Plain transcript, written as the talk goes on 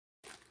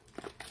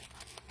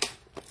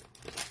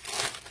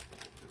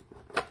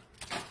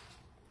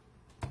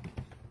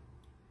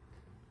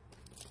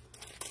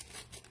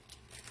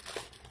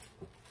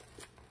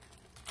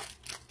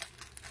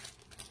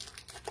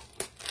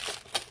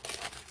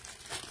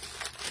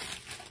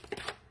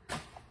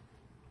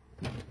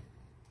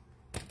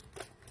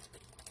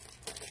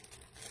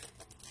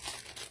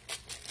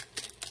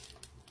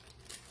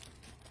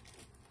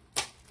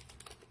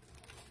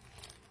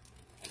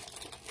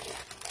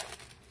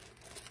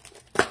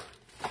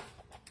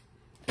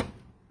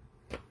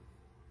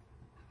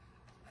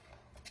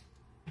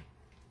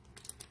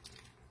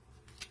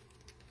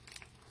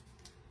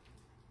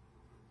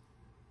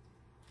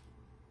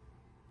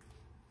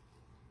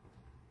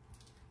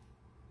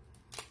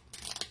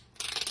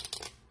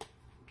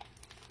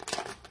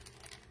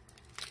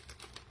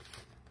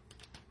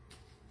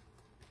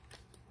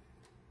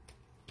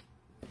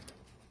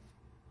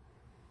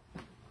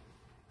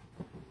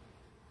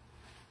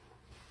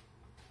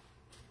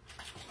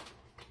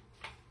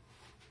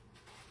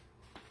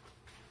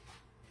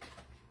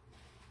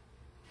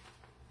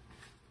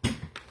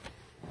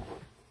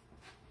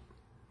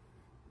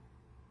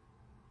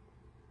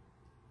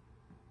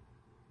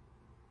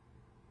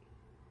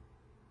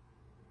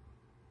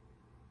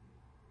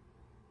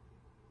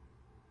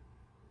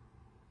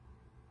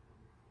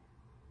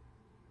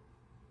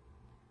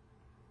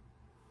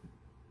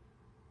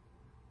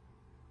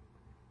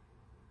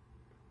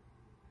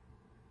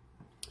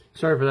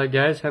Sorry for that,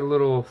 guys. Had a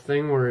little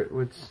thing where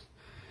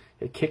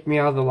it kicked me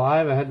out of the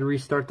live. I had to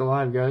restart the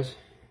live, guys.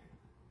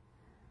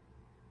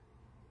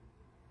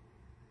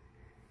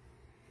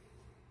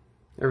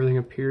 Everything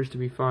appears to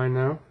be fine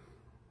now.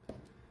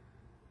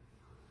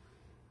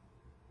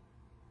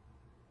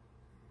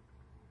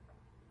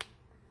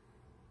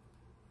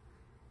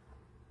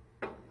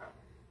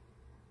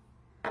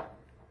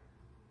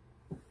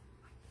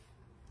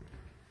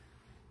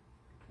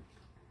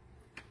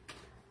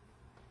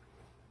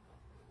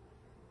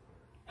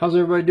 How's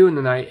everybody doing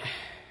tonight?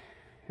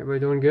 Everybody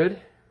doing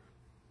good?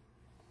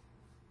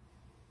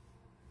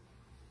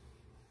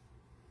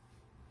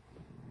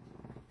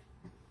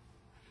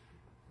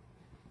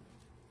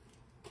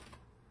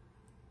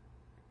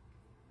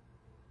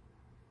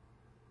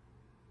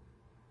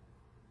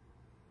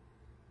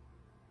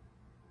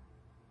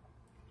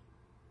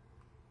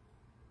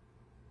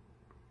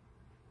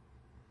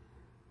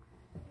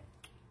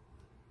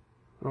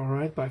 All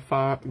right, about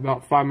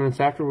 5 minutes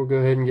after, we'll go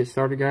ahead and get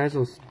started, guys.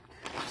 Let's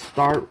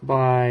start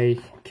by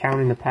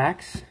counting the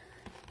packs.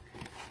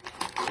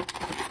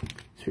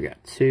 So we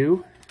got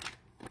 2,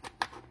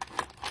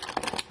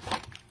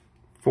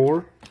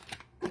 4,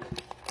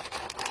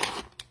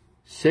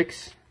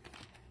 6,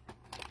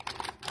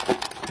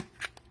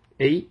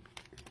 8,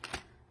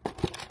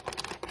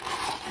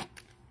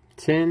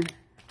 10,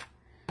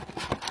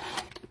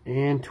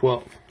 and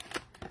 12.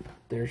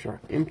 There's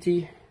our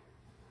empty.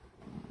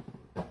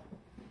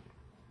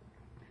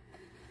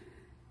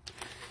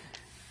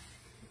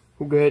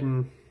 We'll go ahead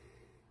and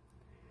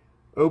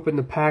open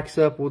the packs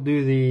up. We'll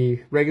do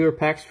the regular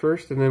packs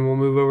first, and then we'll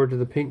move over to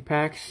the pink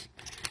packs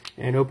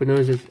and open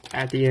those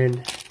at the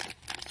end.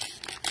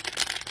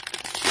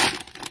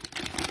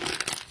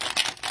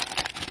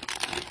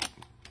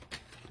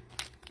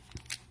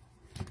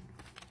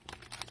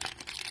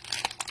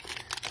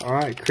 All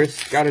right,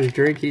 Chris got his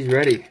drink. He's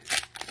ready.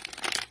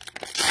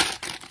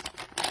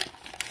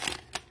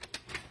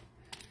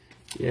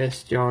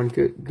 Yes, John.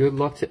 Good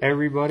luck to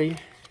everybody.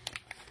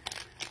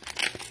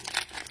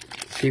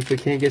 See if we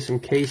can't get some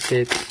case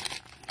hits.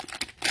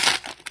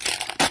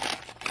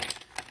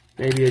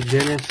 Maybe a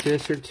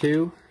Genesis or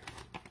two.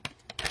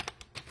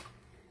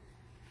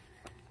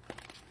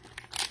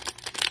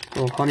 A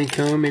little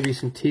honeycomb, maybe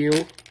some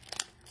teal.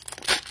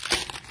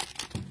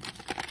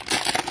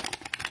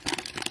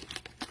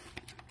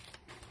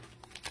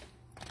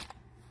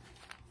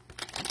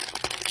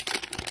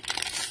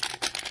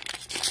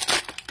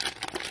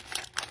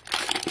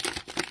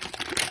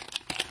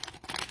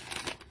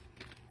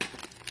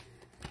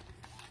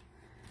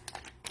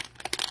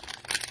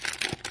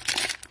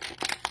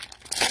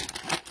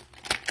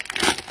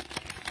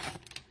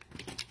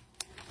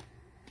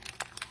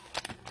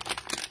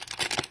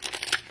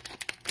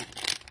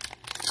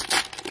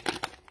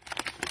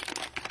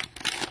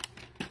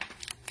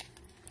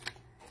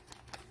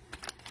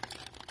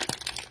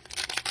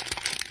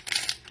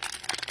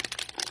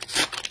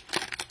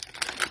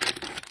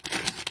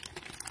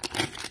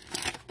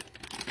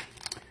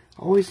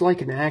 Always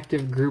like an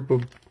active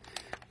group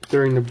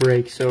during the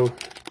break, so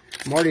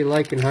I'm already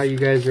liking how you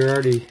guys are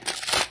already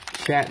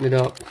chatting it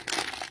up.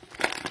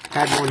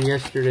 Had one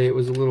yesterday, it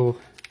was a little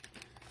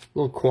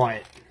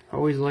quiet. I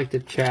always like to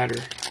chatter.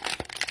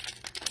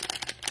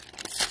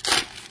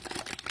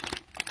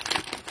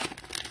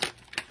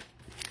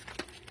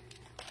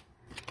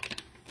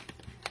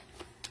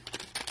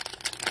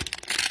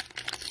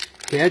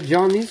 Yeah,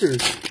 John,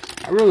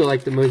 I really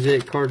like the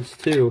Mosaic cards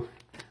too.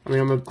 I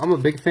mean, I'm a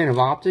big fan of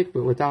Optic,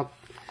 but without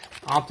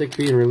Optic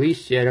being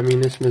released yet, I mean,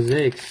 this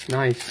Mosaic's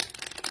nice.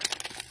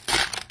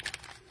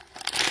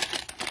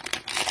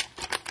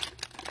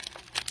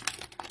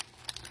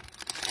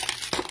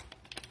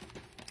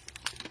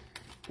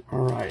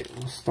 Alright,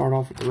 we'll start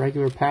off with the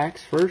regular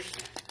packs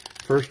first.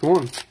 First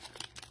one.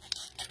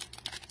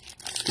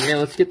 Yeah,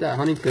 let's get that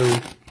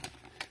honeycomb.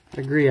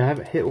 I agree, I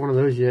haven't hit one of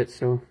those yet,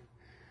 so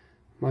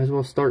might as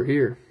well start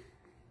here.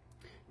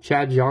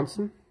 Chad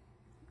Johnson.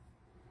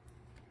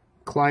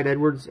 Clyde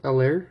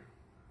Edwards-Helaire,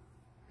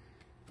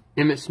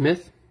 Emmitt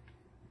Smith,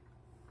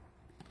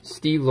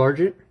 Steve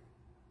Largent,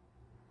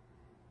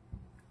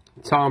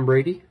 Tom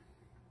Brady,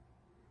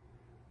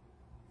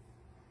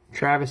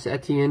 Travis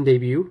Etienne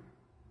debut,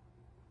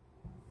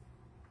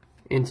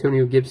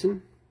 Antonio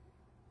Gibson,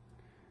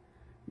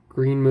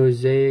 Green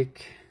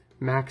Mosaic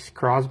Max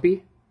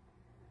Crosby,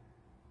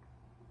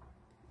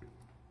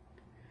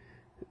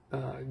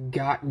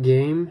 Got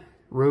Game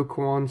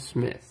Roquan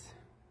Smith.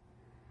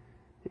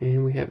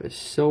 And we have a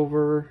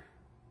silver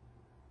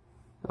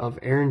of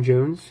Aaron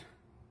Jones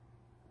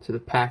to the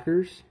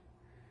Packers.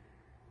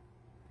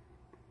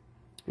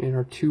 And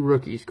our 2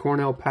 rookies,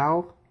 Cornell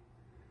Powell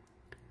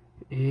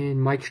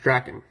and Mike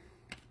Strachan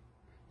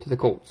to the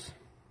Colts.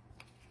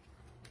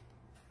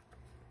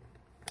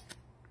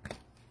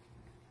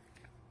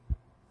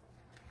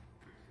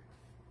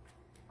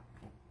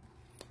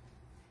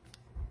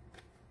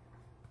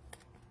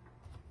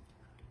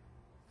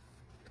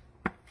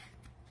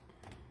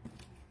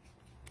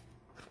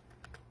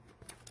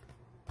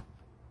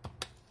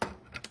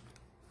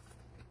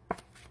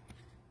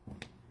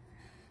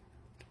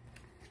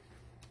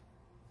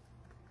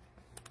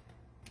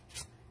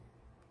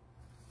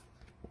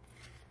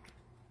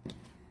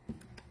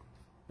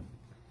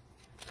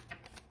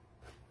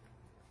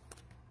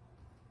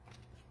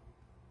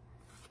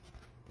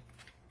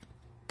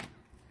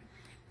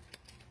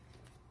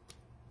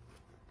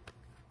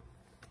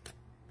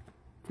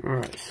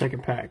 Alright,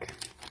 second pack.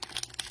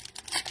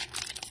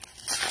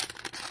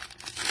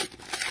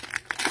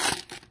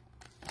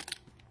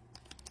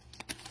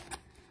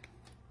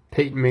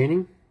 Peyton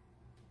Manning,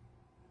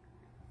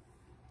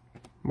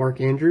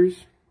 Mark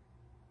Andrews,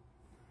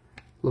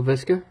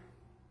 LaVisca.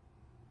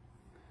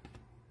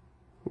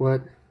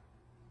 What?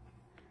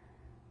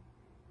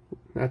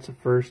 That's a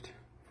first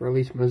for at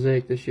least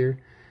Mosaic this year.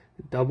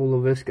 Double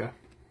LaVisca.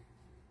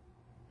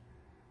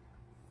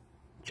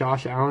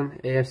 Josh Allen,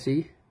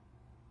 AFC.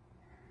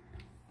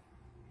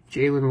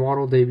 Jalen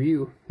Waddle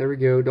debut. There we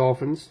go,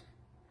 Dolphins.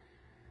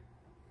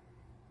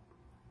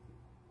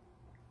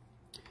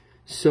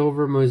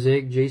 Silver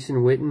Mosaic, Jason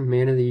Witten,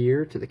 Man of the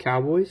Year to the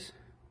Cowboys.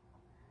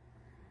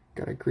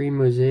 Got a green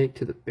Mosaic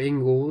to the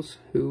Bengals.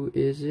 Who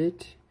is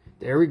it?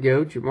 There we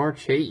go, Jamar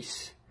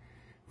Chase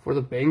for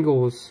the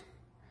Bengals.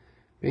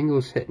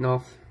 Bengals hitting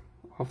off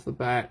the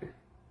bat.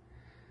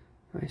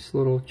 Nice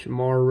little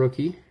Jamar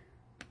rookie.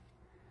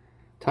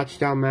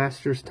 Touchdown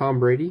Masters, Tom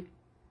Brady.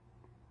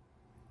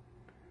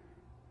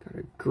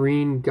 Got a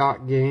green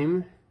dot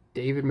game,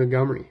 David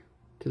Montgomery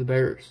to the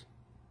Bears.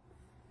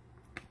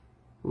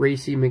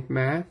 Racy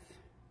McMath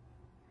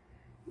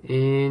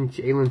and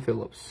Jalen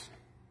Phillips.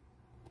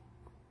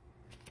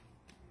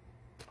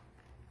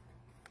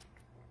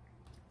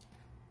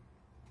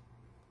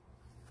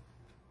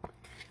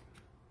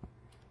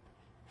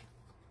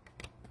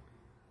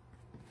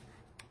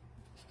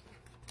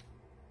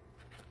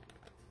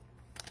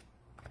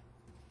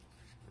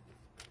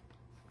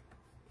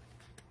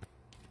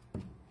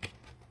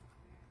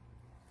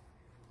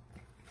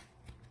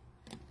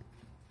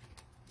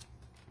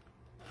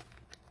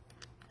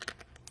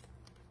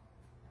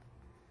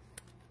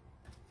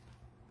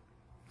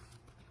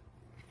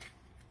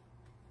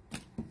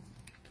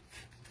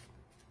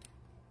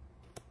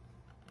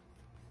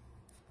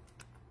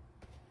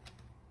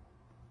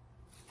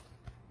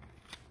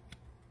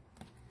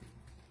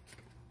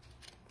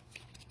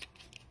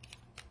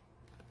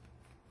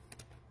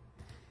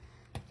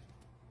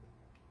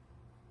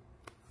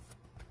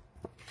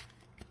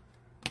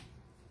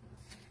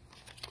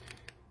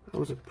 That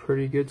was a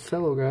pretty good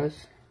cello,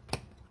 guys.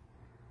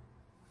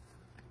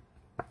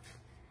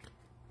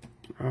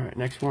 Alright,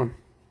 next one.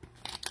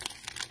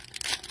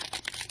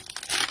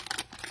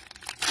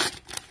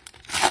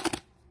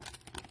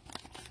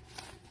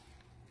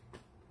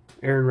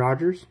 Aaron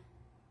Rodgers.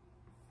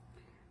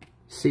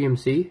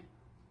 CMC.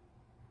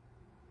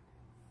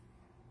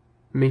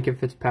 Minka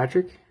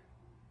Fitzpatrick.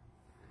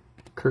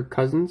 Kirk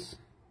Cousins.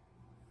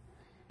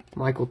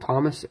 Michael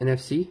Thomas,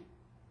 NFC.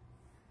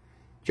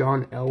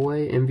 John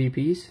Elway,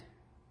 MVPs.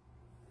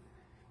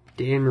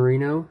 Dan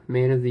Marino,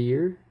 Man of the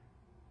Year.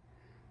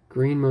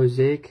 Green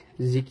Mosaic,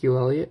 Ezekiel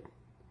Elliott,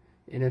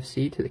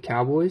 NFC to the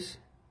Cowboys.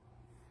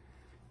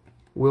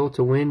 Will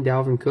to Win,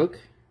 Dalvin Cook.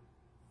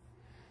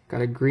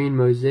 Got a green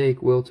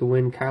Mosaic, Will to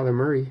Win, Kyler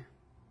Murray.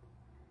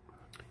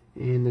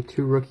 And the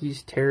two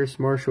rookies, Terrace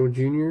Marshall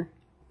Jr.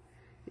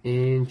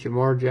 and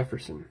Jamar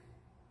Jefferson.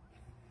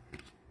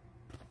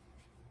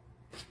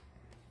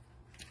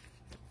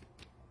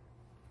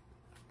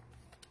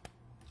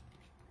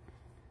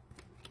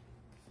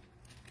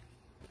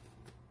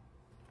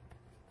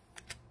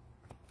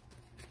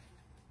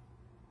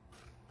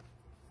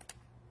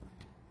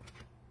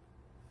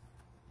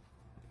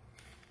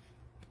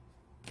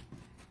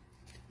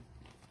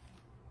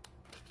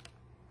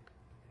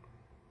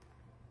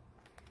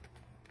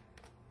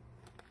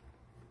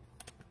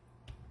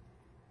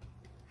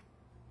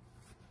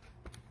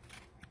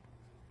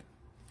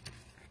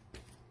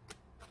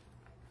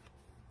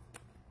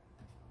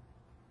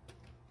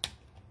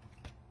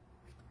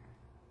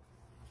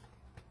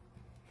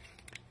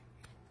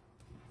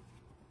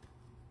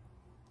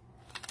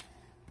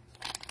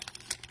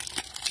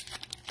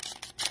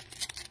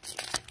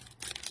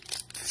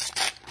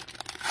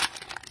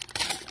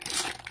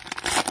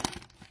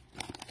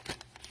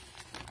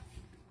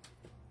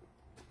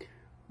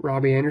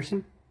 Robbie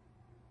Anderson,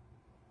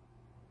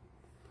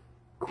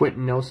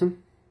 Quentin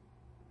Nelson,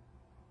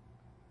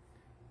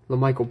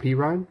 LaMichael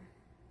Pirine,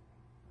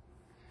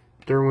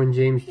 Derwin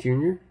James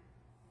Jr.,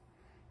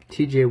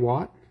 TJ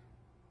Watt,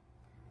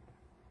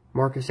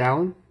 Marcus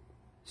Allen,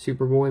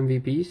 Super Bowl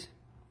MVPs,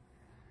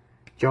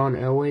 John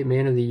Elway,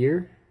 Man of the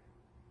Year,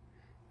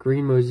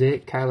 Green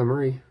Mosaic, Kyler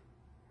Murray,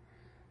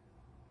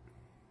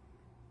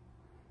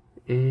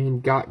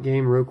 and Got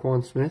Game,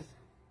 Roquan Smith.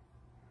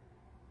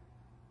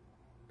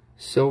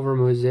 Silver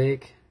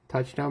Mosaic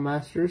Touchdown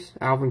Masters,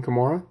 Alvin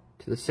Kamara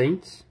to the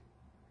Saints.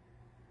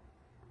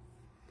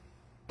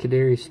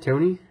 Kadarius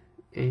Toney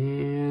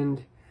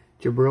and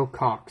Jabril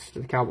Cox to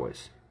the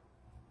Cowboys.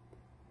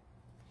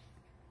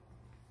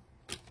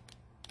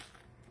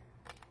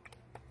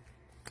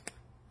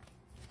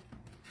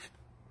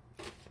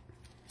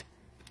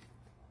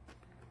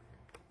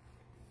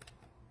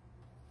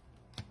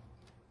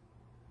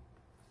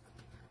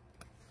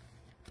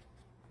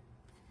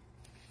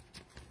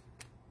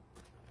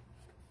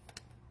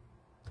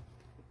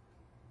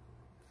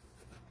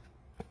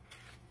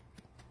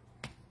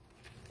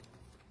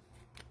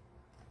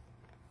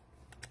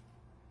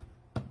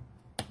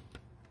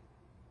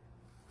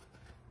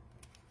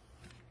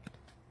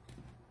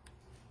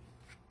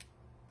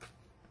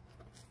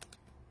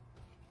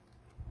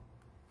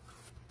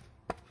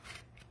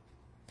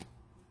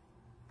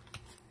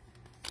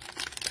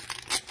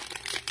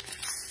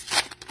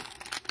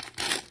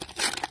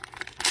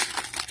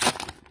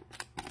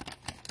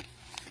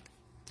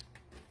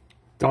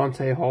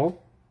 Dante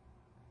Hall,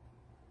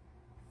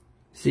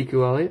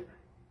 Ezekiel Elliott,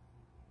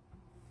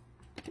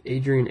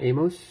 Adrian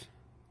Amos,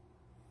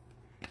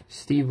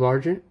 Steve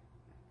Largent,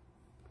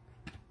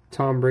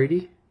 Tom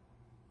Brady,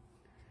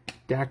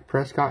 Dak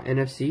Prescott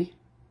NFC,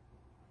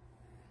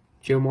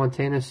 Joe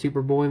Montana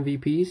Super Bowl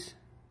MVPs,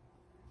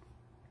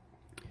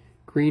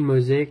 green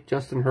Mosaic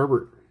Justin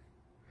Herbert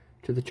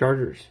to the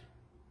Chargers,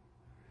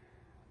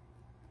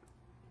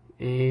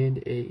 and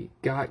a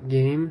Got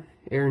Game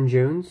Aaron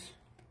Jones,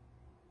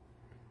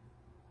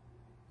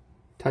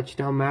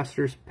 Touchdown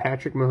Masters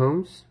Patrick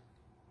Mahomes.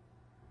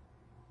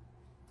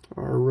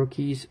 Our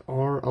rookies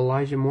are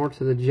Elijah Moore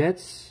to the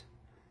Jets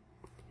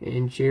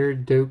and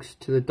Jared Dokes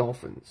to the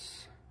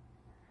Dolphins.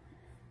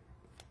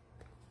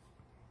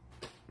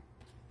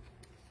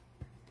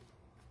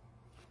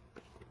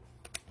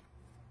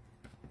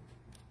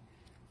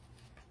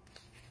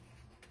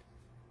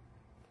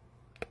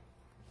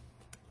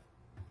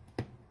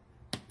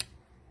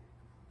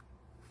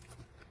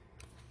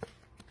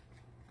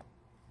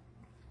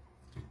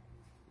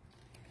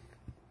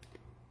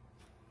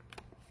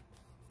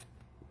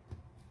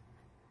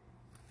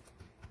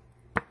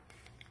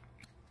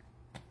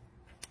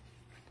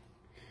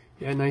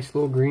 Yeah, nice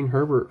little green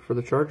Herbert for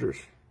the Chargers.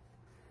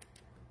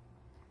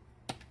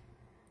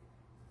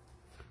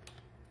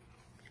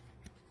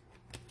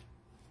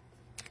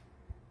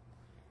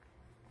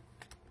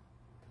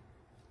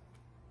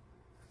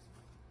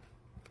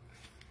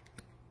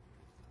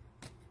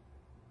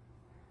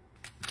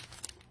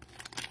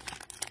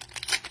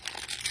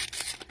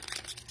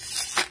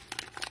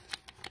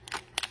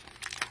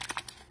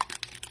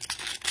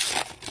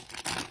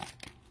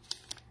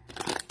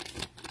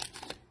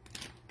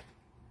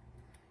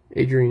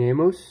 Adrian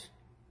Amos,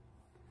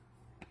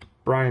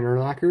 Brian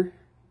Urlacher,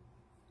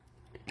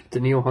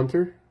 Daniil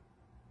Hunter,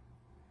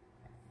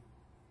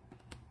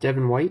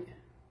 Devin White,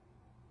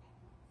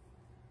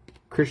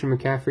 Christian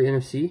McCaffrey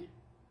NFC,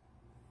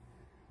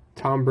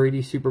 Tom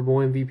Brady Super Bowl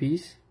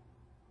MVPs,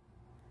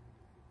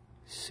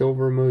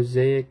 silver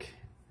Mosaic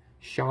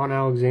Sean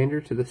Alexander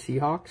to the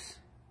Seahawks,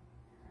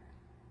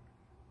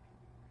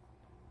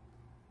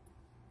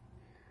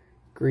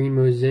 green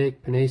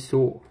Mosaic Penei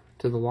Sewell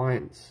to the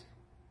Lions,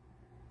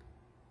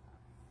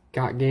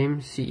 Got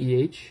Game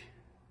CEH,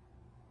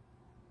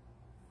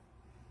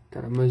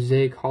 got a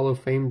Mosaic Hall of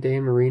Fame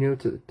Dan Marino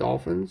to the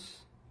Dolphins,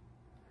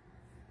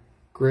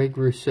 Greg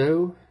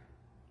Rousseau,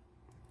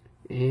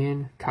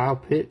 and Kyle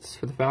Pitts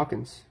for the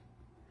Falcons.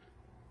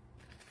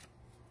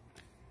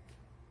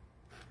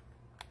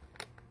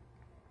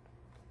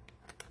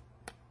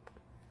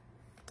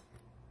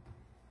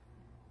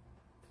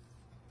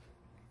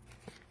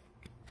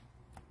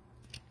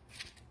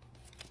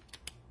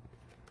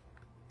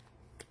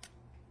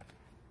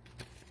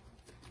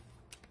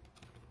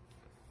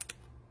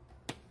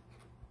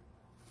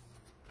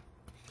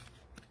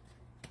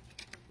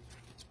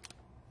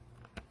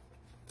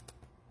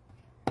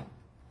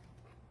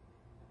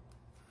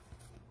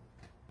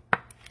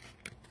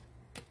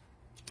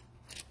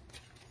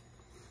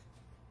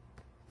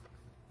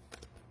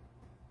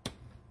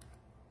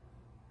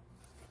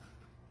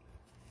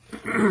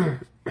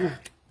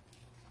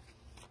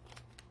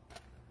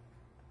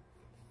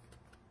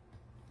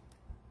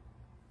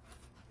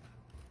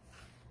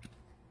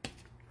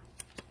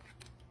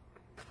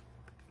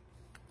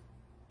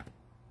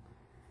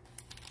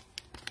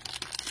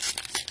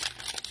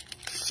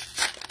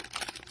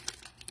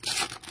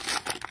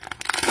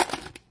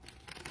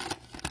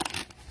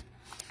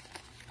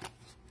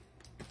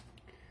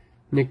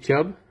 Nick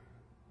Chubb,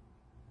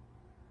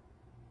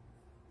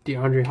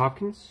 DeAndre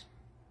Hopkins,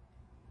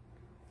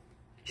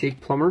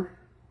 Jake Plummer,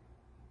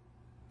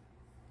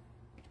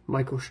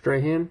 Michael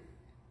Strahan,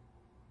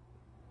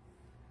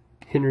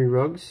 Henry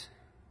Ruggs,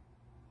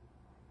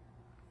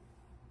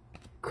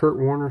 Kurt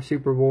Warner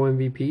Super Bowl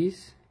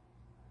MVPs,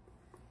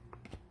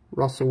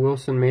 Russell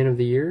Wilson Man of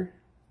the Year,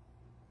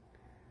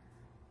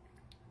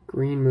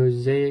 green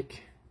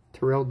Mosaic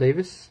Terrell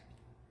Davis,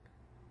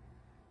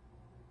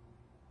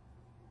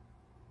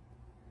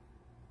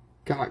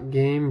 Got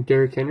Game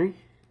Derrick Henry,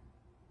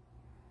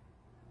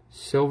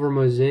 silver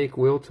Mosaic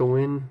Will to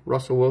Win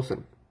Russell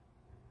Wilson.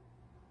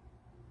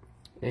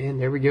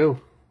 And there we go,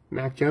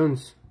 Mac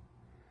Jones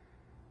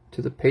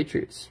to the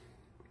Patriots,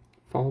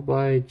 followed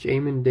by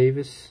Jamin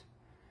Davis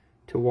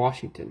to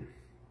Washington.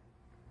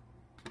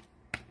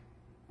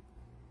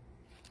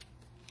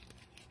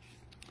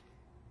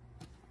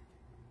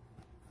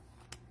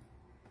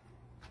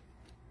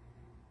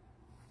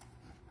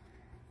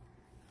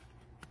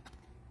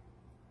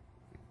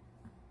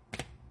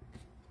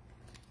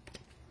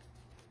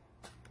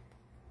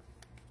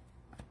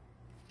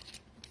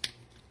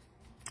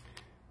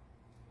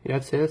 Yeah,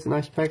 I'd say that's a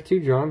nice pack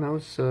too, John. That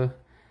was little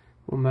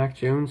Mac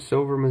Jones,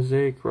 silver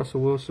Mosaic,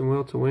 Russell Wilson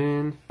Will to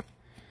Win,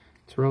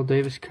 Terrell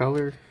Davis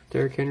color,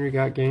 Derrick Henry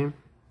Got Game.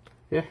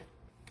 Yeah.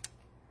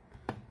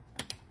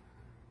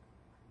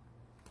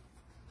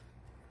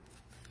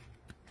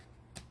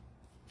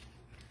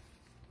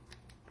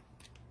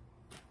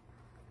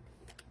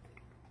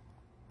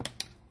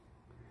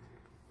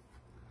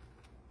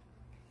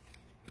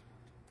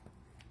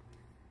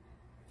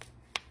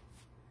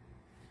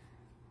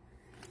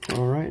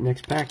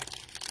 next pack.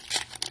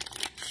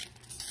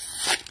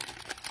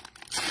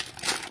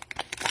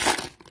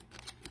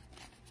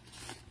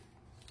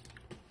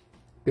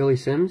 Billy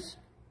Sims,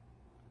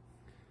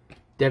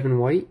 Devin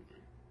White,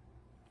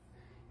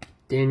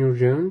 Daniel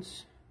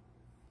Jones,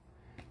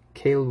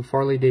 Caleb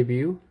Farley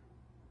debut,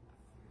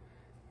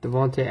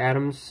 Devontae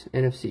Adams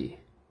NFC,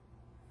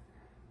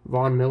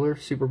 Von Miller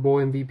Super Bowl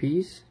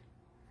MVPs,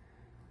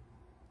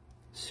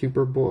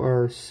 Super Bowl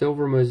or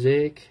Silver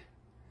Mosaic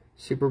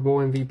Super Bowl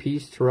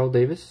MVPs Terrell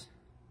Davis,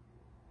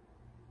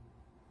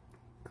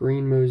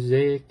 Green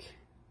Mosaic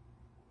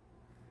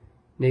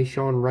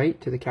Nashawn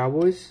Wright to the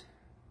Cowboys,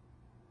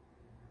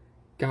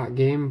 Got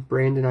Game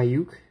Brandon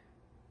Ayuk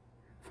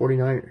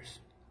 49ers,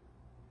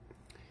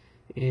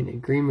 and a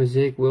Green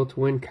Mosaic Will to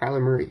Win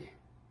Kyler Murray.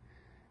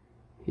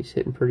 He's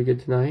hitting pretty good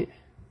tonight.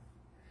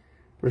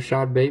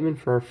 Rashad Bateman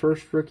for our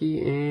first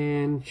rookie,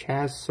 and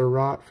Chaz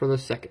Surratt for the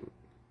second.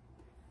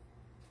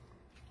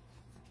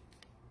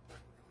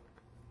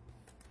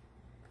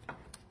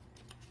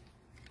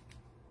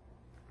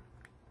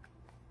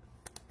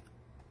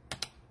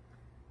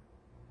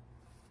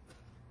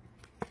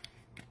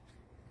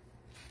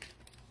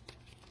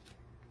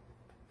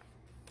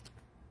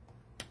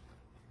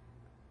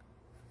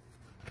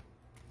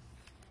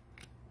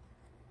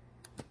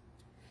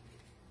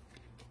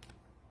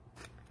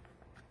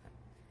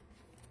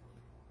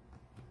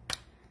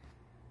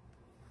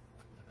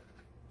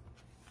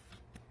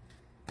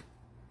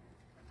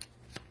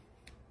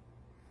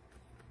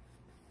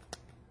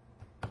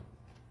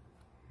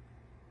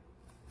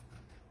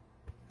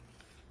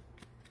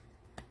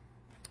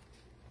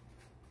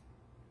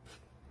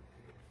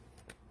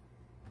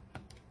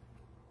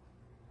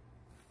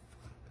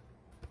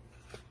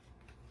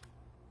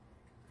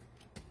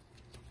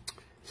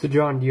 So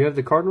John, do you have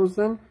the Cardinals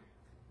then?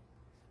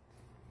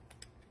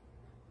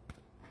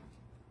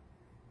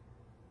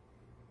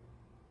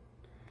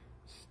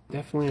 It's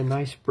definitely a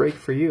nice break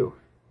for you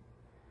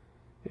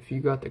if you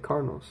got the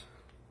Cardinals.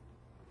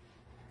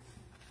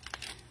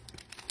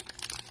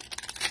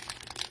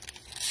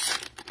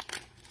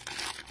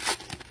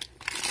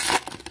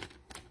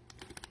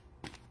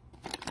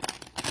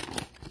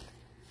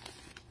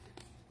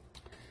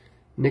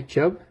 Nick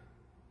Chubb,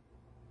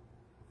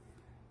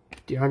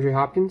 DeAndre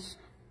Hopkins,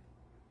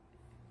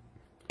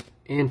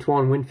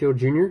 Antoine Winfield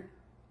Jr.,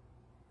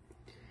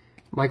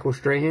 Michael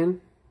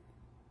Strahan,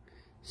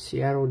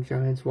 Seattle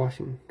Giants,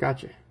 Washington.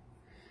 Gotcha.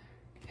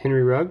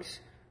 Henry Ruggs,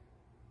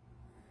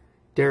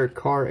 Derek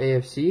Carr,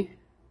 AFC,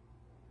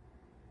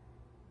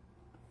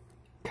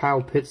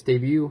 Kyle Pitts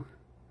debut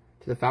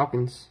to the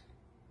Falcons,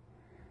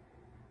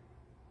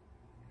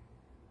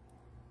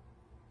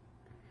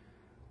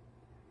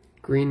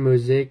 Green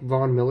Mosaic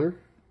Von Miller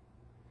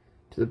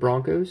to the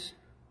Broncos.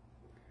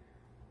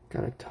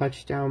 Got a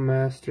touchdown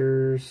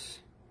Masters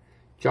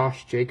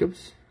Josh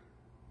Jacobs.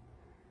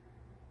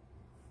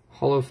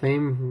 Hall of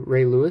Fame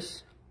Ray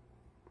Lewis.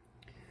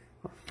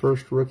 Our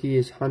first rookie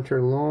is Hunter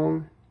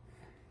Long.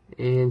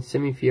 And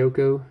Semi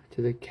Fioco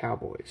to the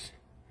Cowboys.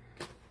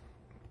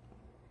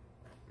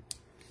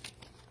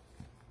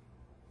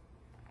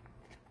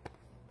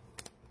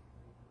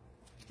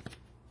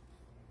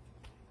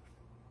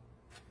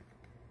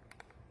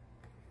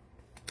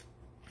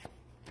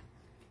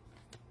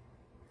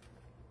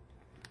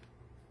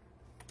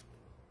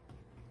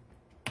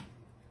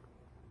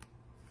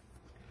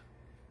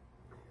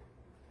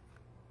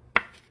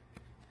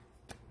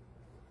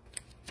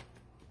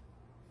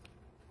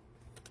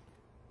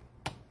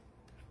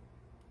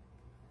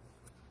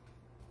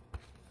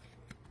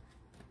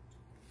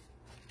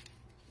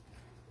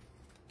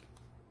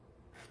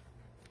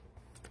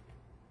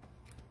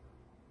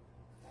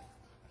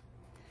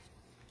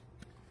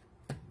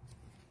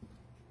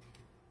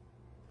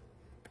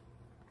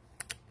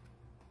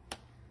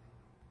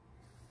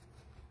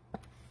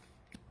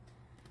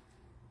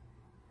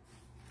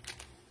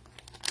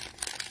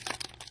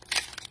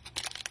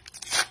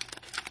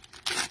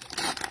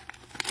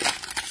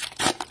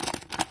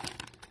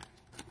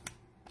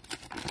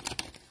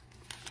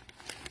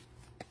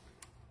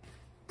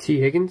 T.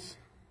 Higgins,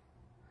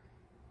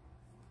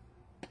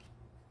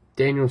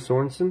 Daniel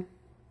Sorensen,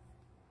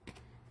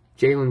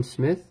 Jalen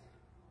Smith,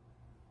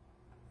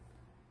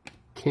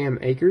 Cam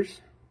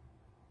Akers,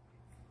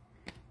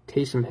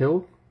 Taysom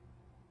Hill,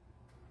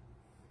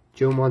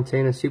 Joe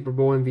Montana Super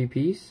Bowl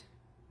MVPs,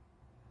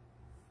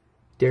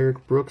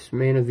 Derek Brooks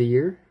Man of the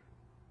Year,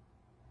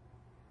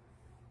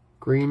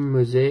 Green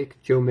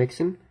Mosaic Joe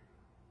Mixon,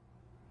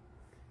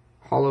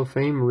 Hall of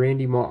Fame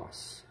Randy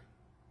Moss.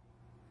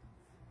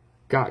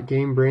 Got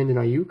Game Brandon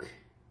Ayuk.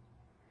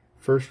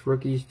 First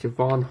rookies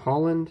Javon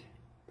Holland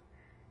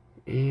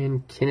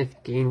and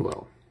Kenneth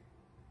Gainwell.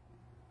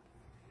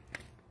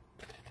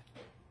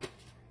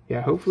 Yeah,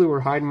 hopefully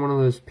we're hiding one of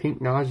those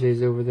pink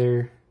Najees over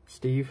there,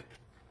 Steve.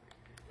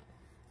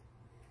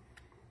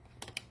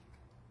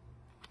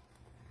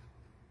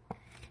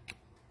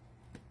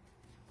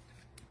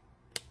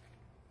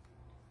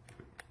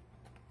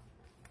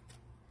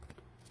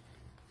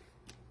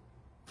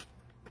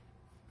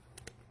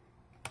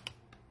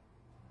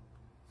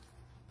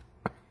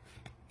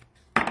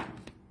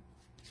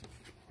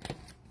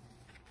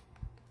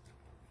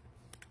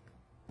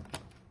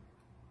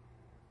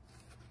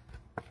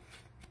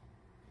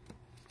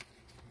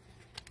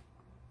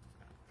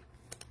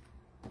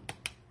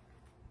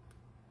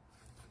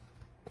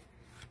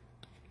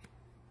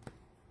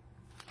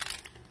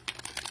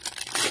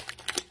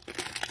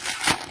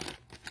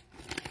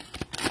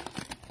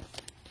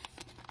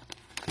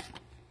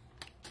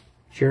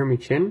 Jeremy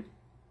Chin,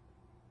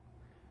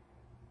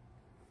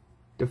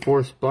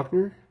 DeForest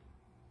Buckner,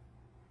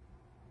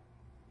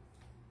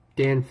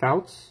 Dan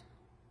Fouts,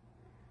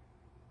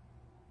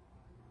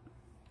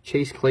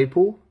 Chase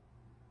Claypool,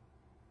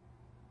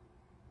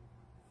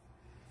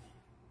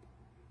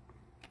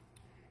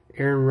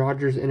 Aaron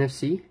Rodgers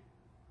NFC,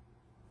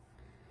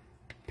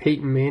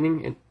 Peyton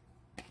Manning and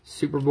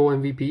Super Bowl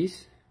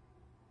MVPs,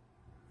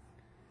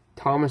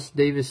 Thomas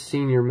Davis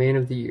Sr. Man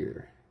of the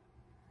Year,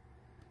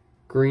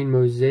 Green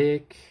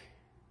Mosaic,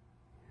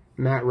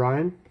 Matt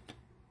Ryan,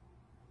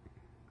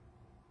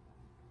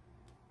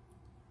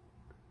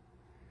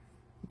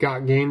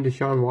 Got Game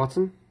Deshaun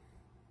Watson,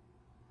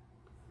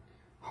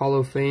 Hall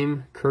of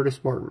Fame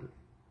Curtis Martin,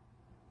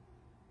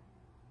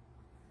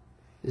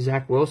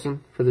 Zach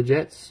Wilson for the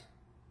Jets,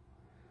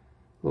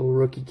 little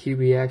rookie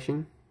QB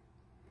action,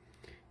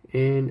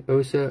 and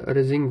Osa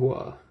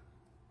Adezingua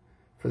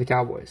for the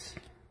Cowboys.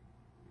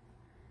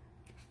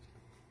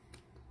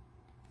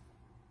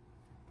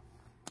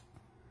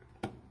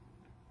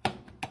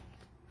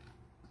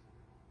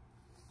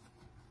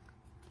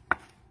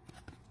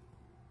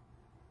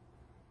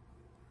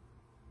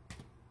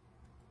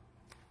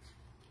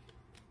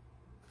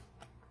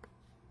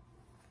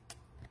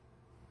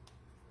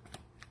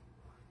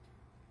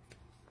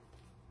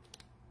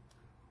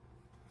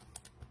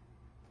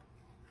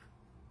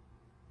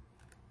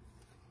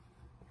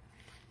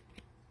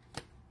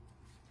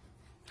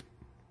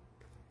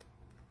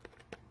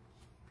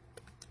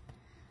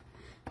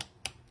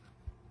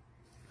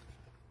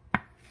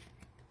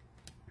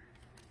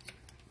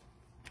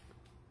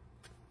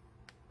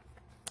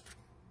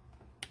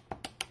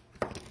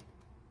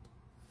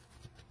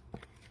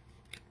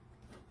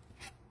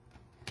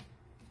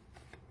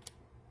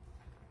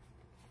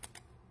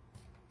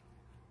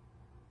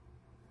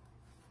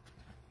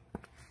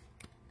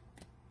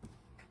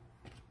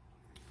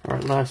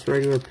 Alright, last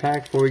regular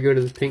pack before we go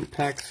to the pink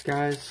packs,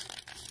 guys.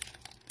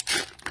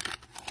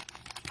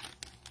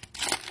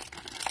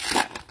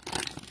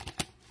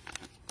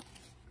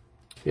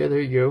 Yeah, there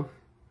you go.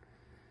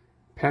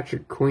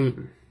 Patrick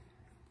Queen,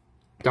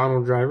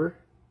 Donald Driver,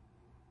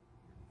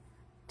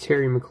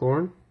 Terry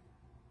McLaurin,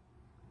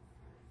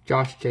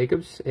 Josh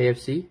Jacobs,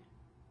 AFC,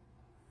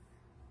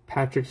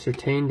 Patrick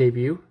Surtain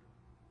debut,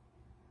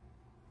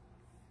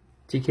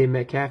 DK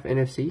Metcalf,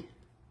 NFC.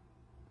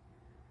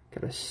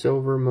 Got a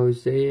silver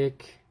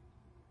Mosaic,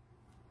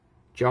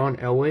 John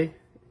Elway,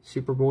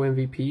 Super Bowl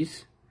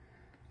MVPs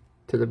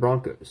to the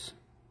Broncos.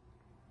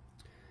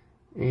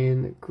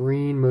 And the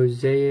green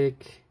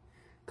Mosaic,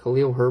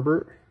 Khalil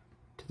Herbert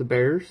to the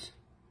Bears.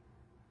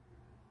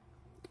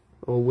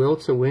 A will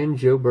to win,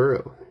 Joe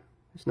Burrow.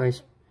 It's a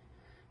nice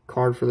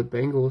card for the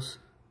Bengals.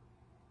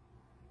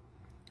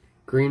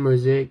 Green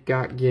Mosaic,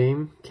 Got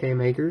Game,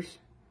 Cam Akers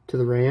to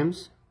the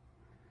Rams.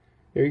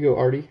 There you go,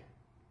 Artie.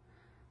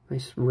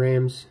 Nice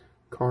Rams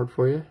card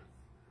for you.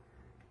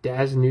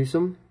 Daz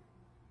Newsome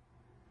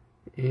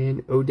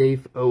and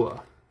O'Dave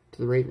Owa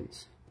to the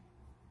Ravens.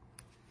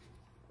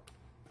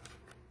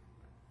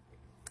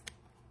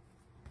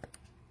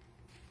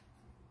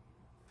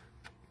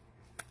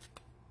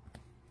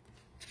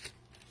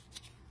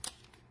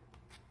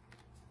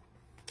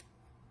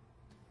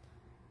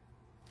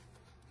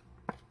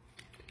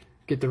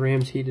 Get the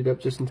Rams heated up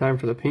just in time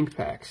for the pink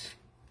packs.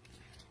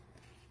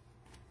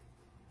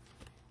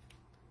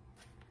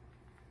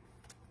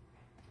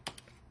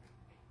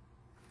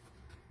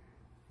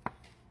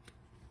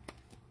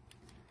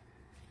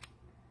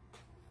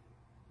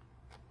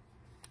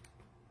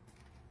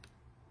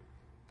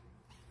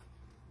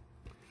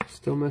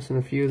 Still missing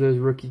a few of those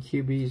rookie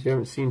QBs. You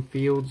haven't seen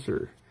Fields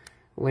or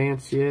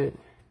Lance yet.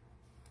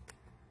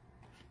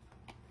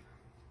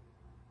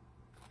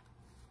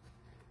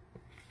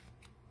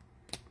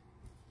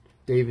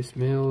 Davis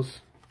Mills,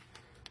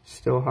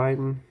 still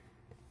hiding.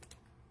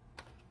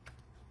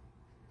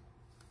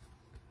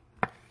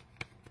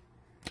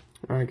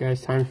 Alright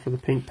guys, time for the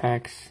pink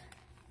packs.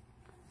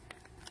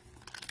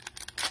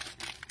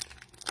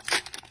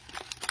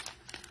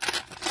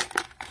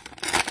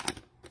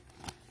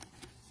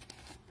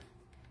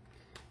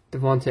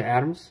 Devonta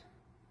Adams,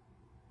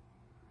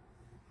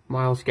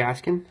 Myles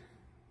Gaskin,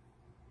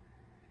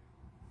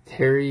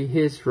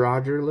 Terry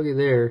Roger, look at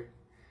there.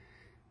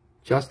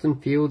 Justin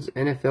Fields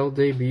NFL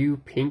debut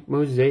pink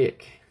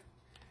Mosaic.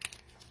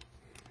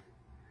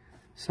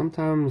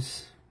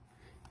 Sometimes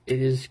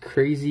it is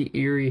crazy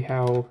eerie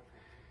how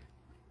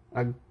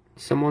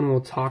someone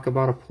will talk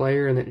about a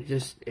player and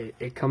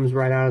it comes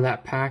right out of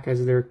that pack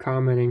as they're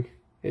commenting.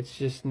 It's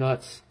just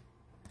nuts.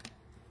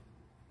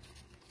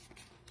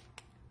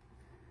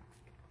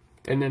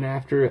 And then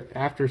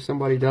after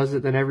somebody does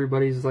it, then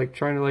everybody's like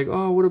trying to like,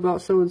 oh, what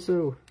about so and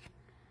so?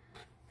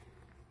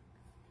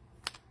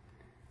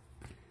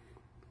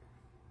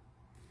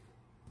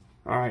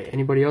 All right,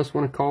 anybody else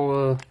want to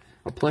call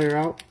a player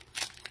out?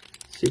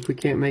 See if we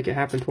can't make it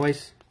happen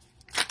twice.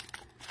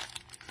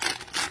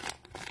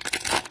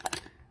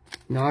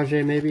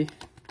 Najee maybe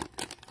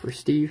for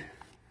Steve.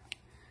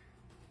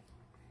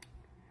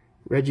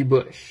 Reggie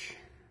Bush.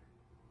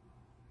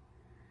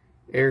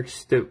 Eric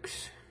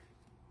Stokes.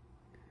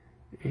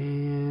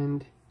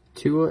 And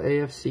Tua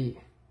AFC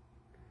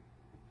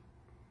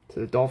to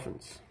the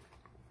Dolphins.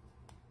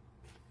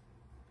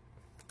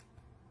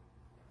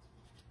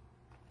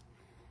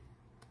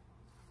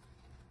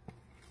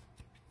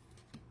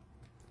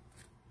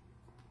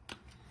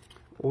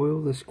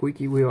 Oil the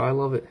squeaky wheel. I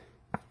love it.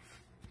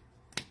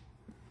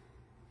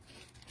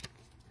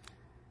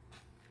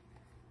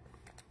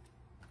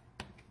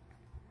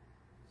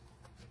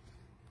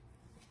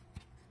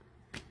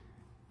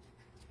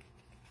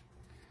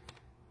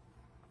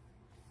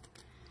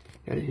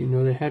 I didn't even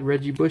know they had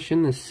Reggie Bush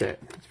in this set.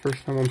 It's the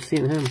first time I'm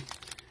seeing him.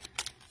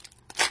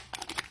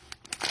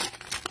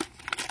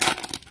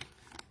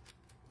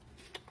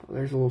 Well,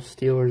 there's a little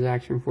Steelers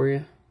action for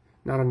you.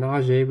 Not a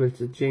Najee, but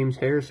it's a James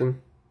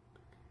Harrison.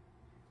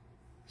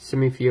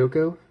 Simi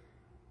Fioco.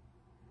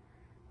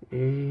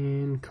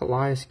 And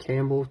Calais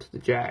Campbell to the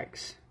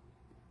Jags.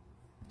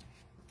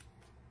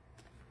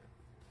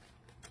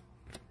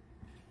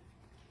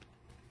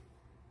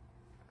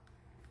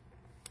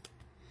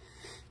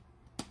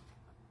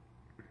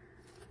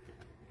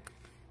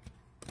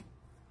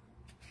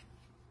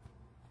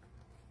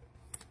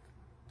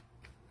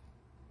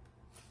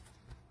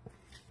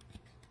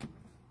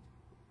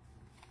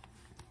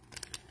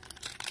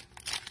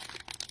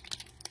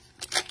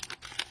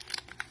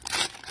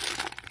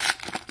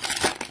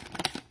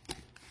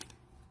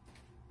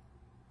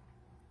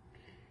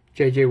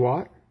 J.J.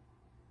 Watt,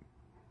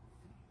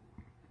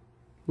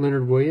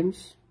 Leonard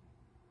Williams,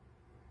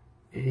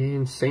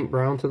 and St.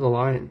 Brown to the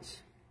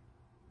Lions.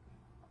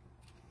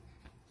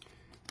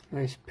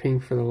 Nice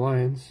pink for the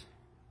Lions.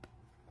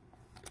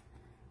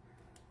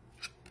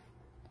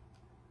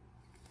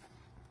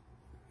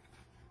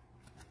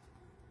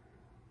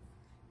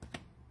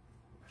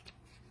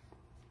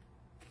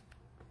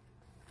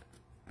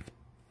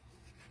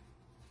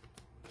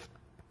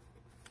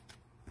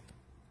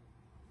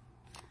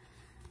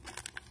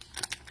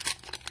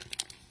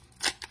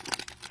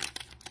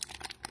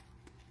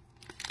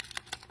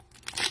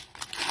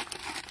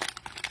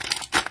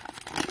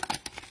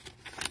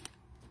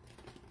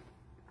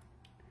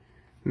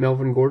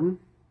 Melvin Gordon,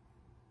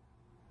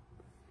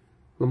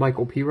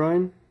 LaMichael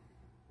Pirine,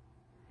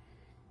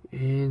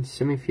 and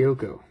Simi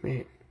Fioco.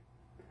 Man,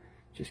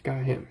 just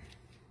got him.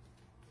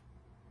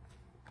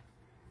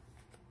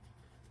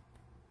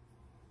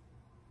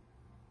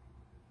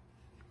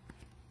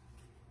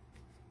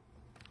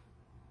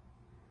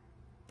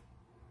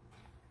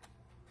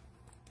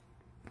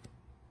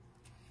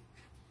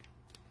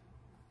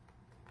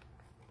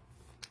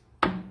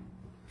 All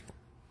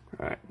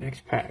right,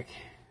 next pack.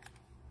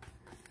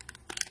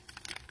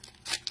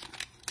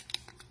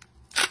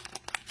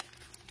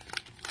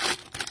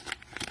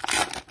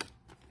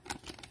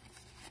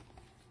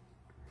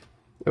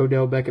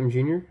 Odell Beckham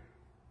Jr.,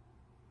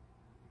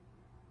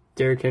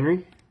 Derrick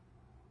Henry,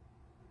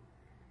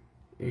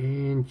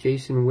 and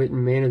Jason Witten,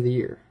 Man of the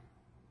Year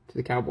to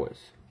the Cowboys.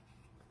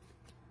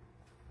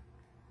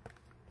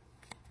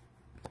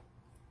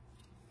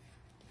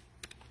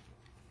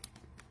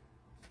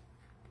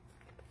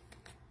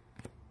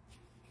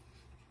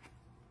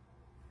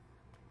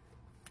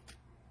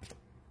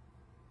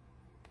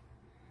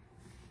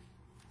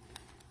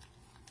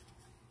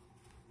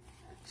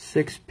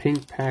 Six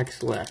pink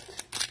packs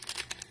left.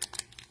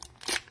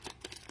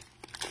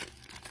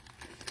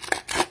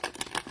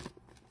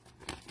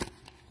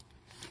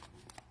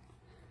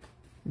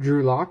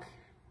 Drew Lock,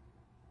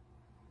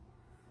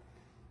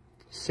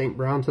 St.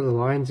 Brown to the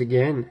Lions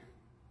again.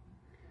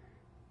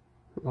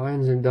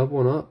 Lions are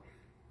doubling up.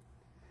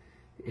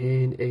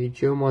 And a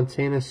Joe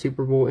Montana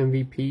Super Bowl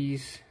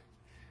MVPs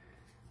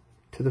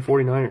to the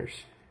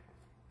 49ers.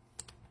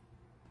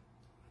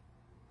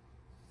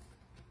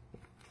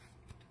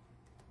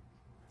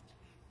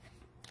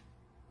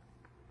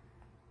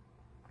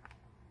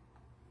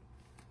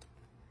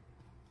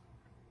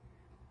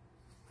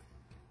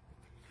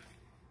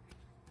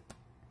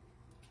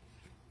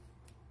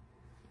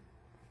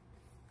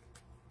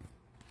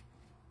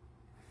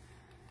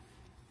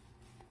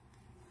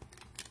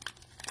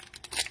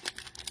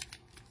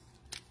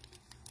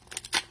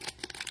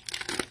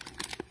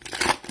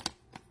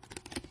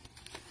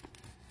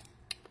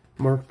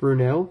 Mark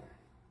Brunell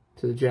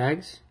to the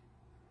Jags.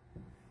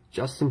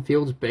 Justin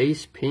Fields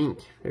base pink.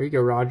 There you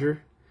go,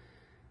 Roger.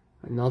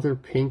 Another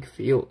pink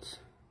Fields.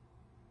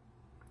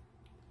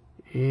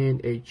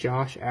 And a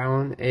Josh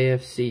Allen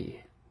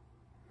AFC.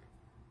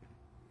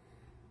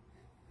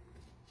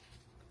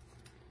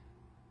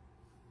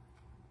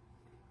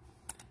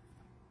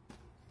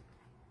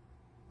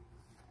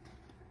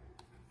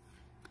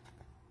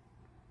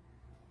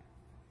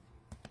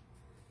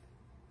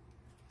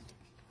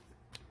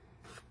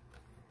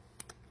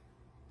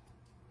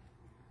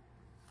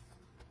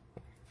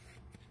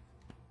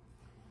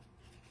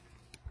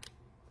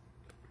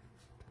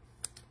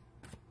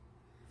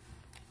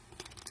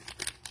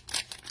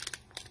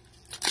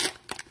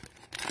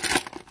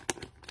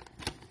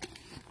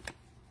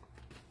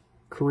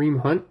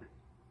 Kareem Hunt,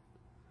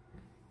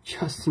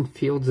 Justin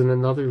Fields, and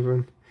another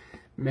one.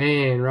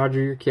 Man,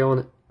 Roger, you're killing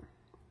it.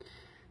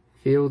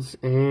 Fields,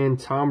 and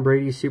Tom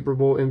Brady Super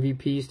Bowl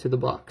MVPs to the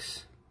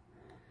Bucks.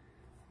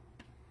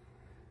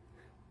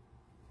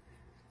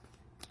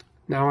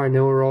 Now I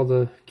know where all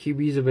the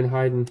QBs have been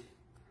hiding.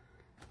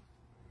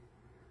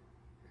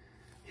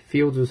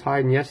 Fields was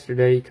hiding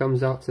yesterday. He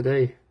comes out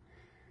today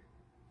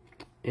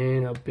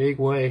in a big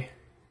way.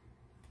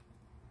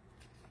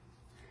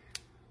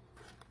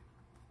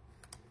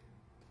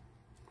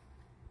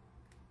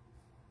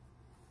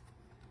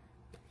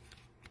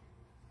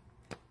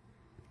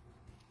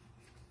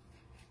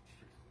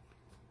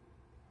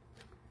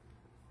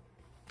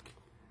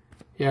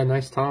 Yeah,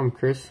 nice Tom,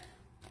 Chris.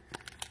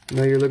 I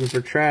know you're looking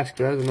for trash,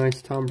 but that was a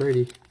nice Tom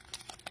Brady.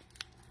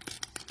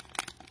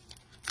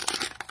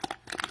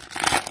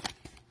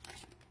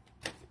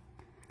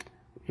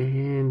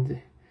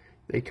 And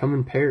they come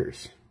in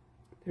pairs.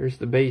 There's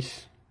the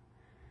base.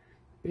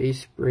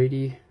 Base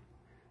Brady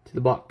to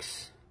the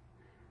Bucks.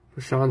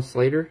 Rashawn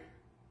Slater.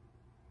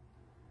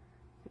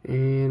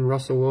 And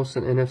Russell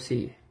Wilson,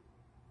 NFC.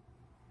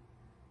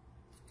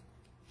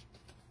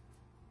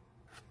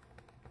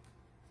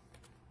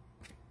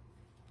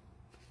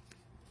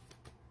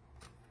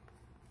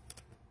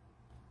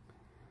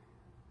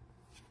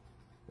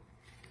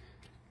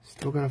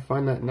 Still gotta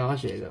find that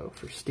Najee though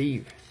for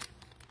Steve.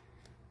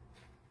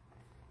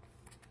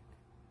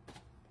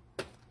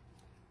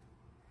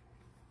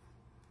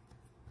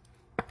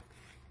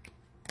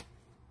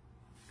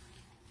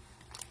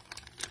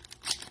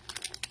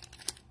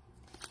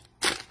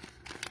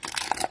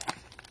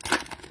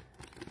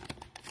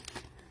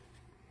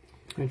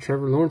 And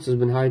Trevor Lawrence has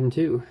been hiding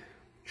too.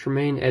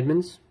 Tremaine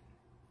Edmonds.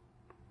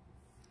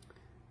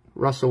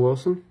 Russell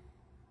Wilson.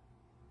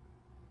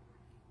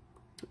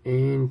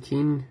 And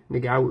Keen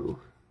Nagawu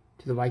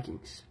to the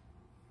Vikings.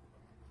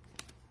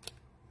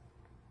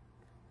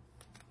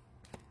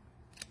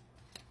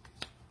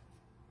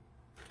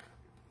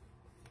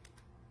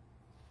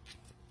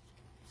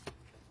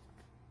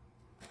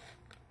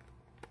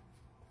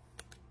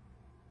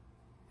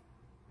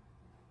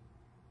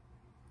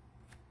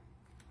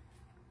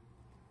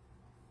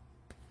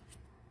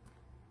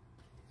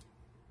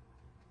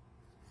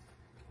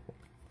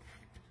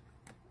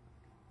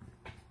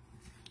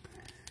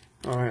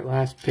 Alright,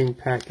 last pink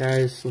pack,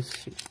 guys.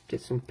 Let's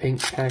get some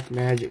pink pack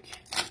magic.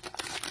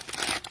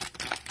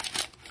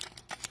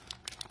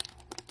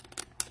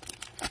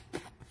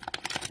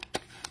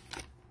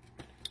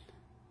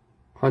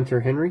 Hunter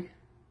Henry.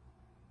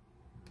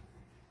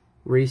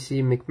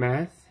 Racey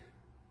McMath.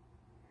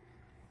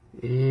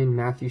 And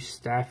Matthew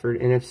Stafford,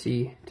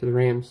 NFC to the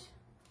Rams.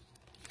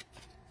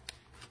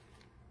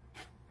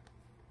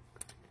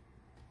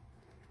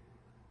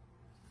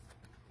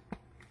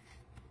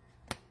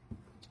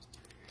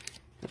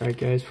 Alright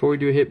guys, before we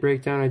do a hit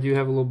breakdown, I do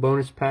have a little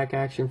bonus pack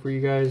action for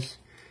you guys.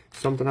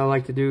 Something I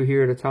like to do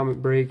here at Atomic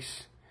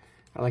Breaks.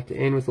 I like to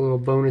end with a little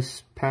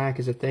bonus pack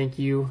as a thank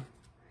you.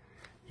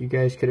 You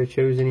guys could have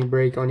chose any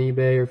break on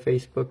eBay or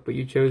Facebook, but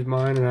you chose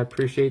mine and I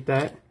appreciate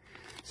that.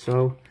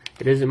 So,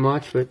 it isn't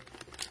much, but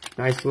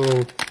nice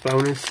little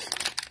bonus.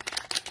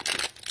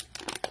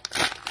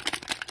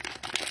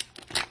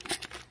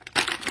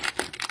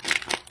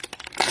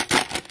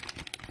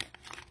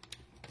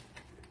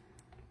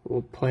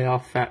 Little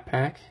playoff fat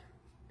pack.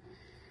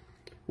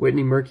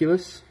 Whitney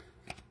Mercilus,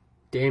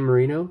 Dan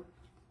Marino,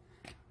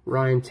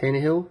 Ryan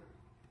Tannehill,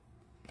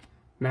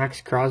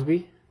 Max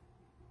Crosby,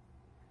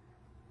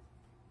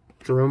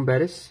 Jerome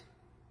Bettis,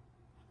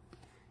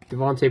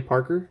 Devontae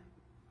Parker,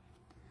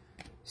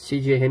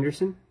 CJ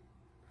Henderson,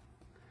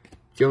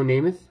 Joe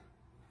Namath,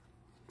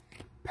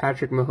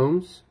 Patrick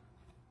Mahomes,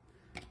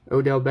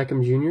 Odell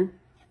Beckham Jr.,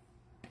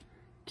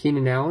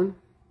 Keenan Allen,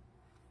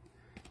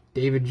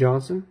 David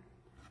Johnson,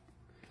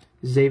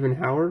 Xavier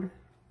Howard,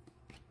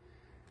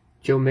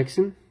 Joe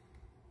Mixon,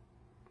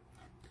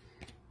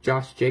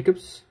 Josh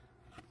Jacobs,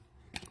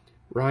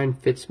 Ryan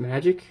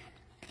Fitzmagic,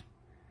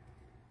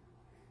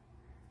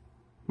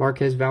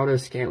 Marquez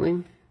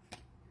Valdez-Scantling,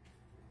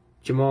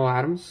 Jamal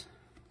Adams,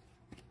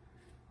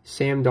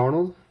 Sam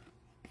Darnold,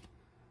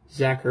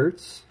 Zach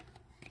Ertz,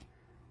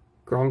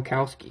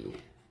 Gronkowski,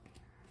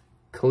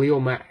 Khalil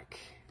Mack,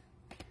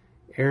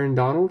 Aaron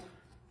Donald,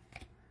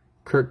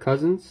 Kirk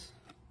Cousins,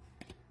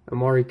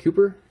 Amari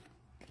Cooper,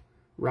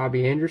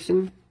 Robbie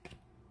Anderson,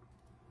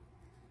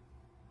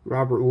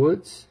 Robert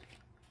Woods,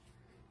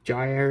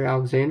 Jair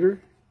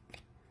Alexander,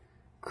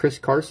 Chris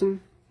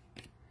Carson,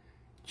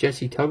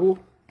 Jesse Tuggle,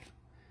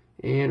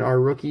 and our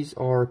rookies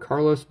are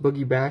Carlos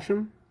Boogie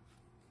Basham,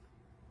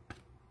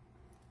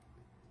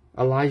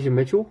 Elijah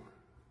Mitchell,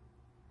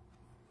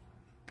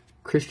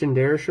 Christian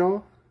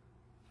Darrisaw,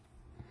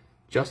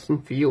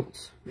 Justin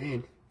Fields.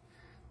 Man,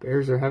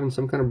 Bears are having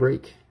some kind of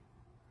break.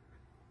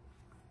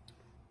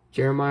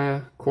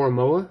 Jeremiah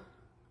Koromoa.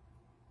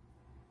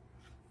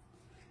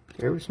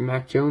 There was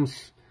Mac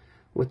Jones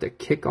with the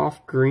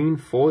kickoff green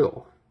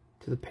foil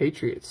to the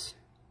Patriots.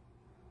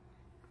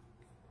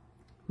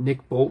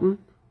 Nick Bolton.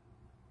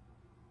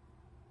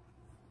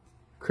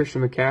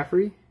 Christian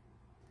McCaffrey.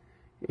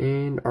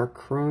 And our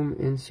chrome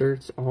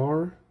inserts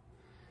are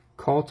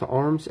Call to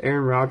Arms,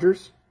 Aaron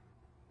Rodgers.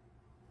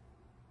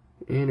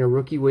 And a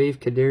rookie wave,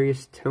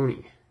 Kadarius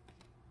Toney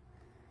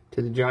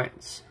to the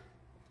Giants.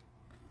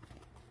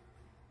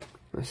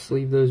 Let's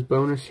leave those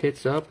bonus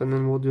hits up, and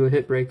then we'll do a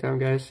hit breakdown,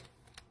 guys.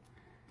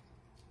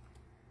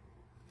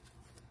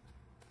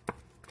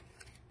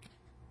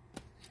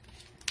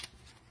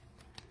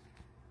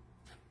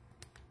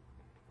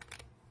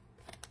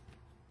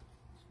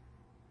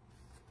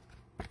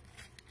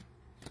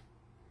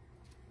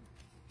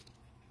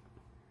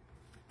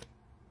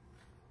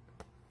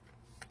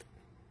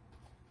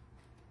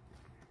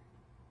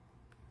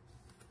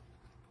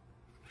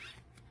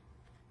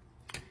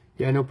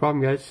 Yeah, no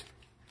problem, guys.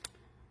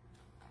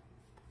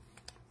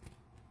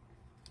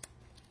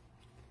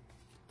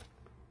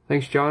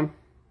 Thanks, John.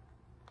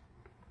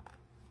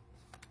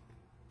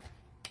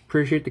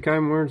 Appreciate the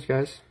kind words,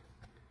 guys.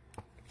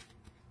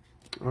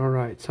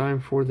 Alright, time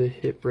for the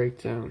hit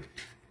breakdown.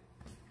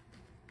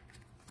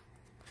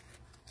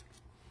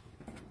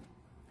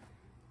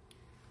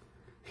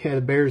 Yeah,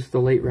 the Bears, the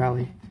late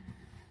rally.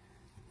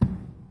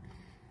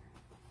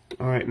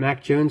 Alright,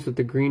 Mac Jones with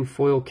the green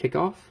foil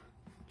kickoff.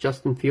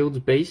 Justin Fields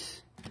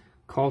base.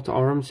 Call to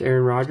arms,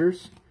 Aaron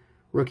Rodgers.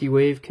 Rookie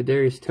wave,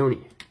 Kadarius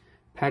Toney.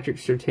 Patrick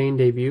Surtain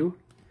debut.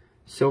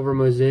 Silver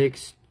Mosaic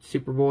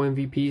Super Bowl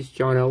MVPs,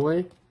 John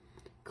Elway.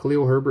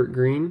 Khalil Herbert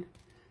green.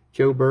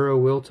 Joe Burrow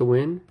will to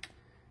win.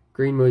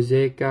 Green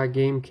Mosaic got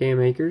game,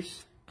 Cam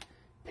Akers.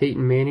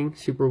 Peyton Manning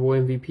Super Bowl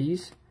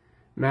MVPs.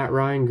 Matt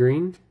Ryan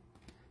green.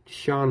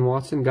 Deshaun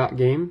Watson got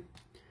game.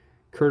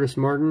 Curtis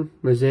Martin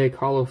Mosaic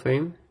Hall of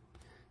Fame.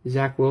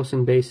 Zach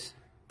Wilson base.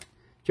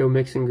 Joe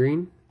Mixon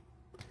green.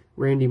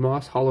 Randy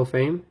Moss Hall of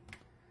Fame.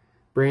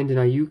 Brandon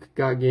Ayuk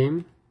got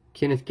game.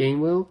 Kenneth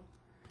Gainwell.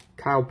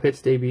 Kyle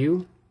Pitts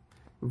debut.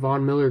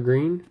 Von Miller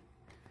green.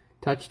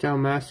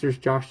 Touchdown Masters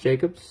Josh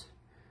Jacobs.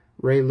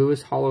 Ray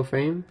Lewis Hall of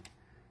Fame.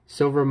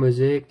 Silver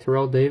Mosaic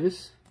Terrell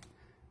Davis.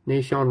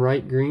 Nashawn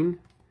Wright green.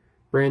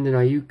 Brandon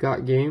Ayuk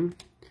got game.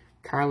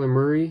 Kyler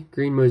Murray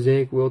green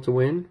Mosaic will to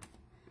win.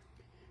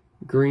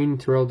 Green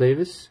Terrell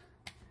Davis.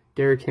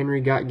 Derrick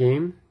Henry got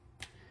game.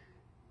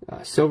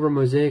 Silver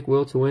Mosaic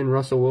will to win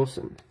Russell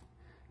Wilson.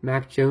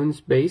 Mac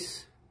Jones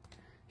base.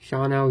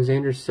 Sean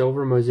Alexander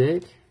Silver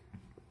Mosaic.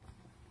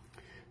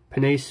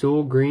 Penei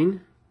Sewell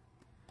green.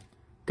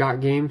 Got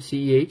game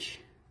CEH.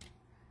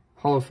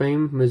 Hall of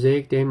Fame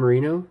Mosaic Dan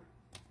Marino.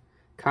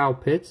 Kyle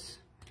Pitts.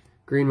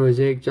 Green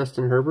Mosaic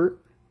Justin Herbert.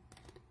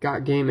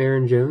 Got game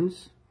Aaron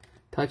Jones.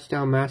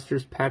 Touchdown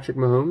Masters Patrick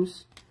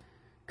Mahomes.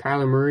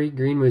 Kyler Murray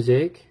Green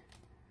Mosaic.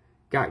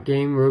 Got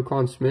game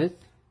Roquan Smith.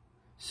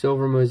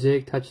 Silver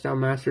Mosaic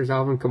Touchdown Masters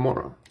Alvin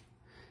Kamara.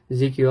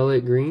 Ezekiel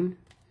Elliott green.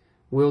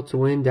 Will to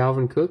win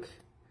Dalvin Cook.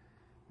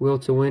 Will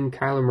to win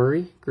Kyler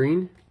Murray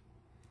green.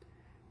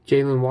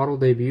 Jalen Waddle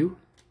debut.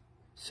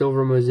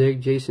 Silver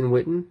Mosaic Jason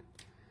Witten.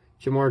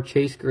 Jamar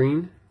Chase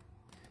green.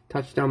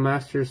 Touchdown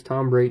Masters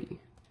Tom Brady.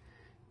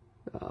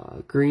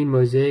 Green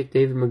Mosaic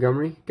David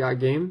Montgomery got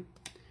game.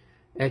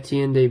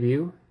 Etienne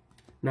debut.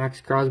 Max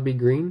Crosby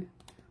green.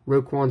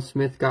 Roquan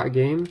Smith got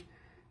game.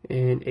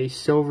 And a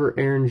silver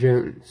Aaron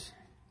Jones.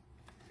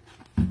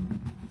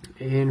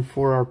 And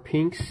for our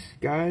pinks,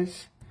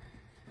 guys,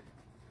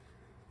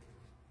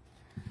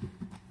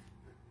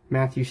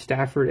 Matthew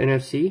Stafford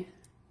NFC.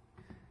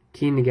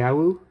 Keen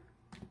Nagawu.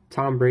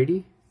 Tom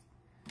Brady.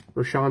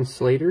 Rashawn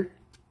Slater.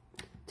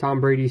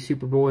 Tom Brady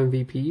Super Bowl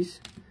MVPs.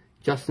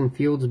 Justin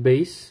Fields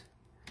base.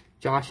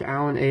 Josh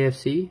Allen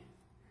AFC.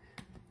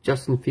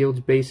 Justin Fields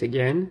base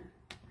again.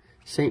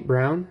 St.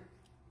 Brown.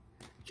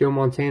 Joe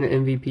Montana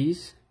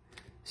MVPs.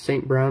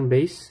 St. Brown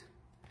base.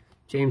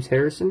 James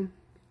Harrison.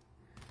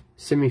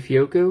 Simi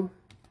Fioco.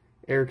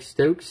 Eric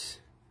Stokes.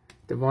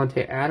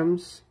 Devontae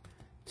Adams.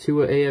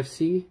 Tua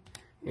AFC.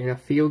 And a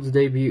Fields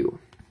debut.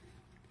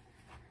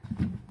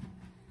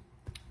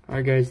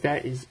 Alright guys,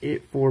 that is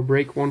it for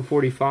break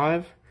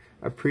 145.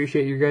 I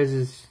appreciate your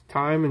guys'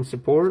 time and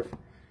support,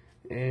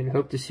 and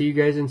hope to see you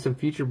guys in some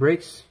future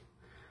breaks.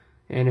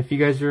 And if you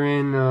guys are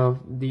in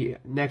the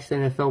next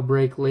NFL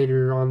break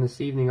later on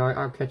this evening,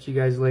 I'll catch you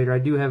guys later. I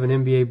do have an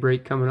NBA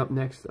break coming up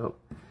next though.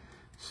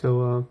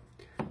 So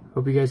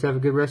hope you guys have a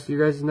good rest of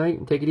your guys' night,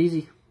 and take it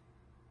easy.